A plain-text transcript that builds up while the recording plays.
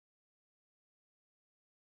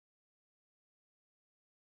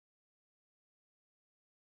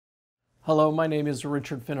Hello, my name is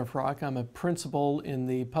Richard Finafrock. I'm a principal in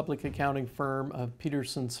the public accounting firm of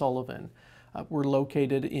Peterson Sullivan. We're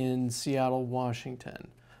located in Seattle, Washington.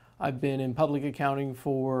 I've been in public accounting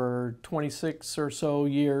for 26 or so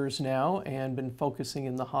years now and been focusing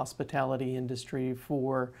in the hospitality industry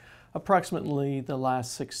for approximately the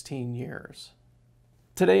last 16 years.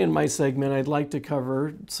 Today in my segment, I'd like to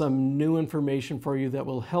cover some new information for you that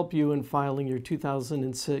will help you in filing your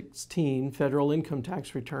 2016 federal income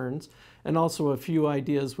tax returns, and also a few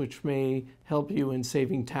ideas which may help you in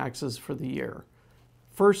saving taxes for the year.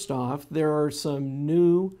 First off, there are some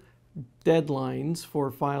new deadlines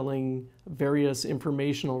for filing various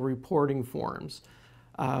informational reporting forms.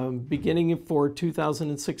 Beginning for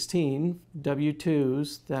 2016,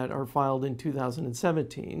 W-2s that are filed in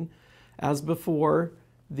 2017. As before,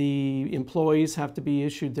 the employees have to be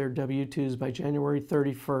issued their W-2s by January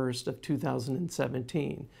 31st of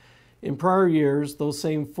 2017. In prior years, those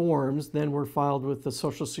same forms then were filed with the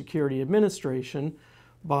Social Security Administration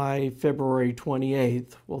by February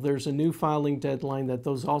 28th. Well, there's a new filing deadline that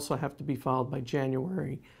those also have to be filed by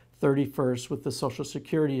January 31st with the Social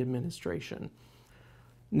Security Administration.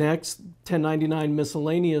 Next, 1099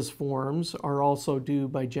 miscellaneous forms are also due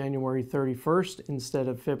by January 31st instead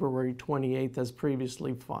of February 28th as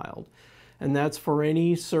previously filed. And that's for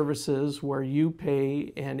any services where you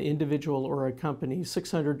pay an individual or a company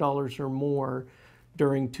 $600 or more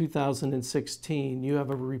during 2016. You have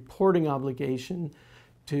a reporting obligation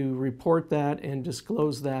to report that and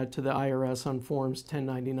disclose that to the IRS on Forms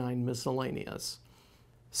 1099 miscellaneous.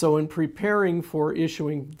 So in preparing for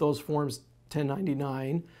issuing those Forms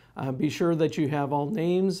 1099, be sure that you have all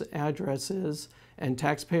names, addresses, and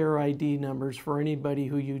taxpayer ID numbers for anybody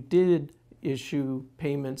who you did issue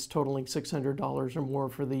payments totaling $600 or more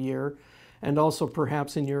for the year, and also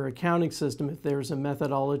perhaps in your accounting system if there's a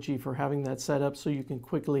methodology for having that set up so you can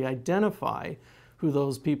quickly identify who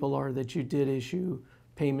those people are that you did issue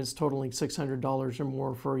payments totaling $600 or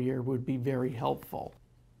more for a year would be very helpful.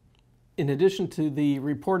 In addition to the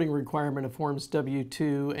reporting requirement of Forms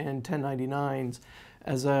W-2 and 1099s,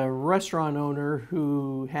 as a restaurant owner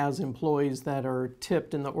who has employees that are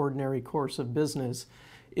tipped in the ordinary course of business,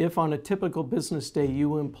 if on a typical business day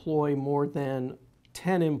you employ more than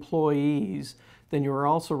 10 employees, then you are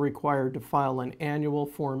also required to file an annual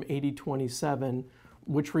Form 8027,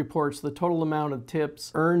 which reports the total amount of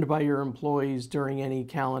tips earned by your employees during any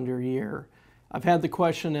calendar year. I've had the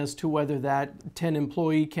question as to whether that 10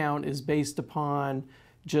 employee count is based upon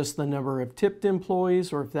just the number of tipped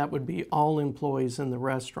employees or if that would be all employees in the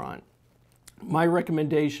restaurant. My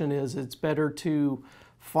recommendation is it's better to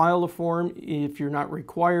file a form if you're not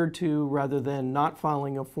required to rather than not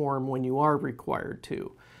filing a form when you are required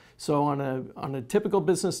to. So on a typical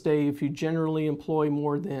business day, if you generally employ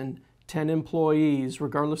more than 10 employees,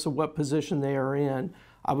 regardless of what position they are in,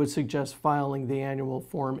 I would suggest filing the annual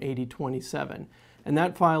Form 8027. And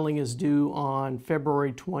that filing is due on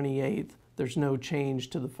February 28th. There's no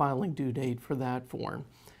change to the filing due date for that form.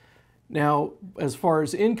 Now, as far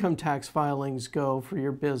as income tax filings go for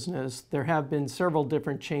your business, there have been several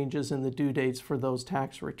different changes in the due dates for those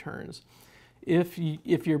tax returns. If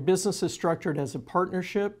your business is structured as a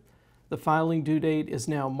partnership, the filing due date is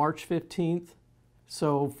now March 15th.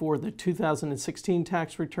 So for the 2016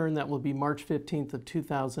 tax return, that will be March 15th of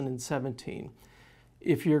 2017.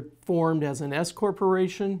 If you're formed as an S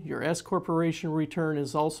corporation, your S corporation return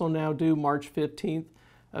is also now due March 15th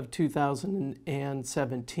of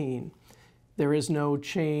 2017. There is no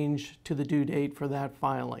change to the due date for that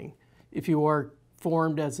filing. If you are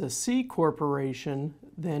formed as a C corporation,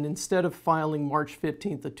 then instead of filing March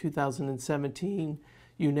 15th of 2017,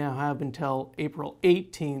 you now have until April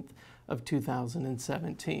 18th of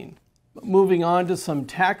 2017. Moving on to some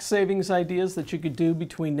tax savings ideas that you could do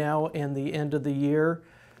between now and the end of the year.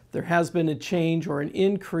 There has been a change or an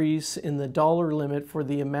increase in the dollar limit for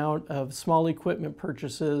the amount of small equipment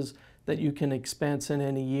purchases that you can expense in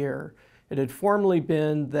any year. It had formerly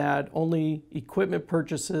been that only equipment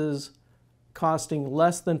purchases costing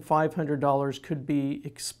less than $500 could be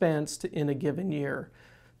expensed in a given year.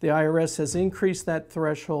 The IRS has increased that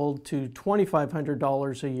threshold to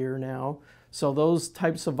 $2,500 a year now. So those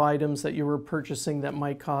types of items that you were purchasing that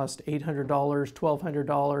might cost $800,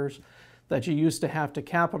 $1,200, that you used to have to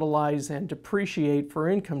capitalize and depreciate for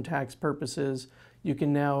income tax purposes, you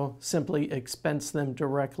can now simply expense them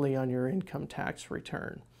directly on your income tax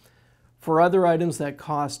return. For other items that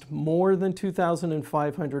cost more than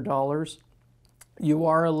 $2,500, you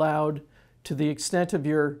are allowed, to the extent of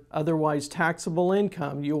your otherwise taxable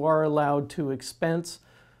income, you are allowed to expense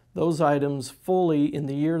those items fully in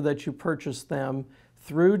the year that you purchased them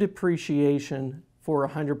through depreciation for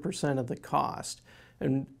 100% of the cost.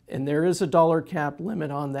 And there is a dollar cap limit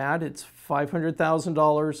on that. It's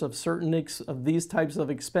 $500,000 of certain of these types of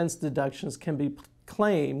expense deductions can be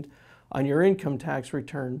claimed on your income tax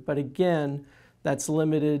return. But again, that's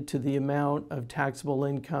limited to the amount of taxable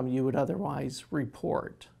income you would otherwise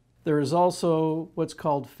report. There is also what's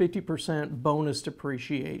called 50% bonus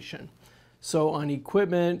depreciation. So on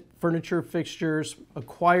equipment, furniture, fixtures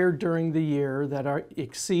acquired during the year that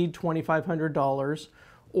exceed $2,500,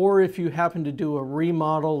 or if you happen to do a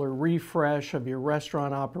remodel or refresh of your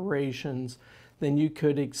restaurant operations, then you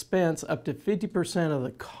could expense up to 50% of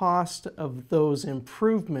the cost of those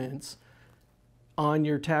improvements on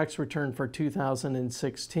your tax return for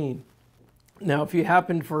 2016. Now, if you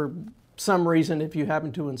happen for some reason, if you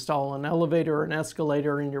happen to install an elevator or an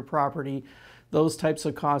escalator in your property, those types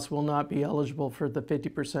of costs will not be eligible for the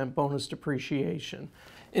 50% bonus depreciation.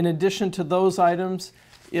 In addition to those items,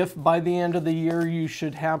 if by the end of the year you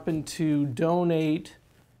should happen to donate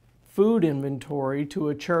food inventory to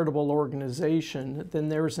a charitable organization, then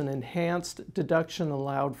there's an enhanced deduction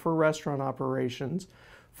allowed for restaurant operations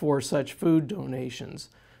for such food donations.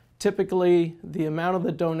 Typically, the amount of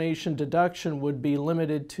the donation deduction would be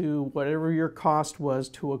limited to whatever your cost was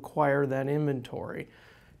to acquire that inventory.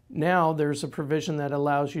 Now there's a provision that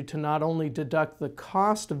allows you to not only deduct the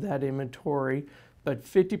cost of that inventory, but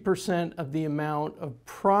 50% of the amount of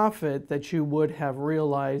profit that you would have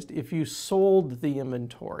realized if you sold the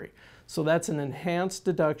inventory. So that's an enhanced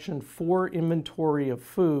deduction for inventory of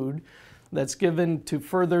food that's given to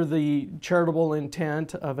further the charitable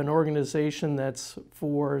intent of an organization that's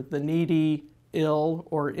for the needy, ill,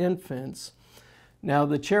 or infants. Now,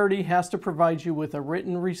 the charity has to provide you with a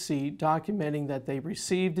written receipt documenting that they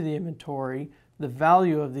received the inventory, the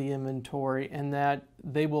value of the inventory, and that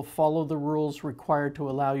they will follow the rules required to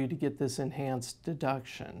allow you to get this enhanced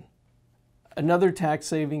deduction. Another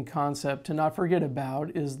tax-saving concept to not forget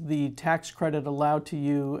about is the tax credit allowed to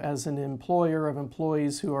you as an employer of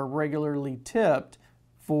employees who are regularly tipped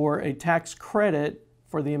for a tax credit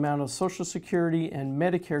for the amount of Social Security and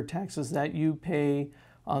Medicare taxes that you pay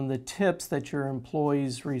on the tips that your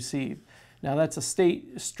employees receive. Now that's a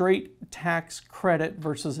straight tax credit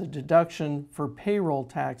versus a deduction for payroll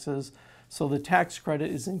taxes, so the tax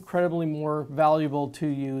credit is incredibly more valuable to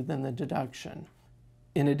you than the deduction.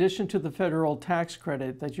 In addition to the federal tax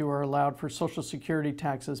credit that you are allowed for Social Security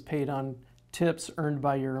taxes paid on tips earned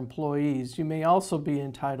by your employees, you may also be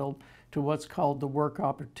entitled to what's called the Work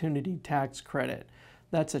Opportunity Tax Credit.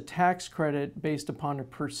 That's a tax credit based upon a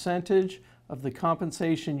percentage of the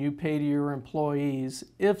compensation you pay to your employees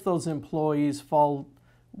if those employees fall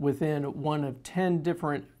within one of 10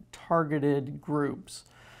 different targeted groups.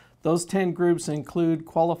 Those 10 groups include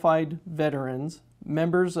qualified veterans,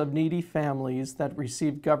 members of needy families that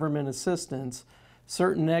receive government assistance,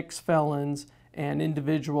 certain ex-felons, and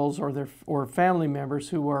individuals or family members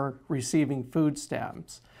who are receiving food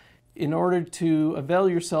stamps. In order to avail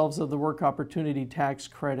yourselves of the Work Opportunity Tax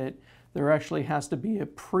Credit, there actually has to be a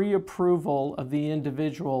pre-approval of the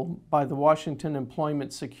individual by the Washington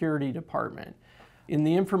Employment Security Department. In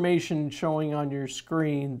the information showing on your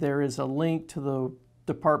screen, there is a link to the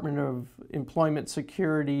Department of Employment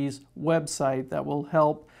Security's website that will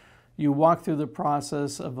help you walk through the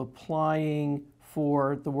process of applying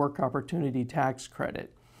for the Work Opportunity Tax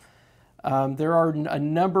Credit. There are a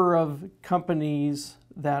number of companies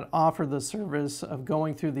that offer the service of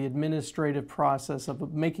going through the administrative process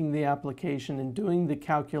of making the application and doing the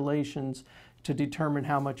calculations to determine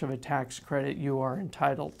how much of a tax credit you are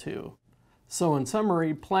entitled to. So in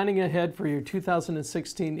summary, planning ahead for your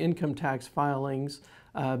 2016 income tax filings,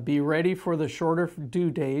 be ready for the shorter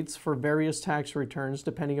due dates for various tax returns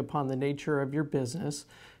depending upon the nature of your business.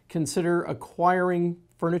 Consider acquiring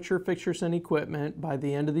furniture, fixtures, and equipment by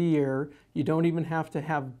the end of the year. You don't even have to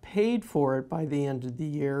have paid for it by the end of the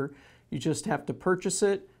year. You just have to purchase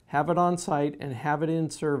it, have it on site, and have it in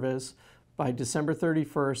service by December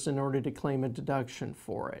 31st in order to claim a deduction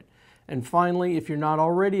for it. And finally, if you're not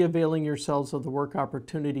already availing yourselves of the Work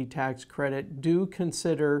Opportunity Tax Credit, do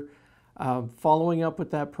consider following up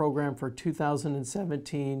with that program for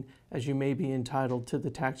 2017, as you may be entitled to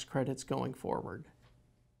the tax credits going forward.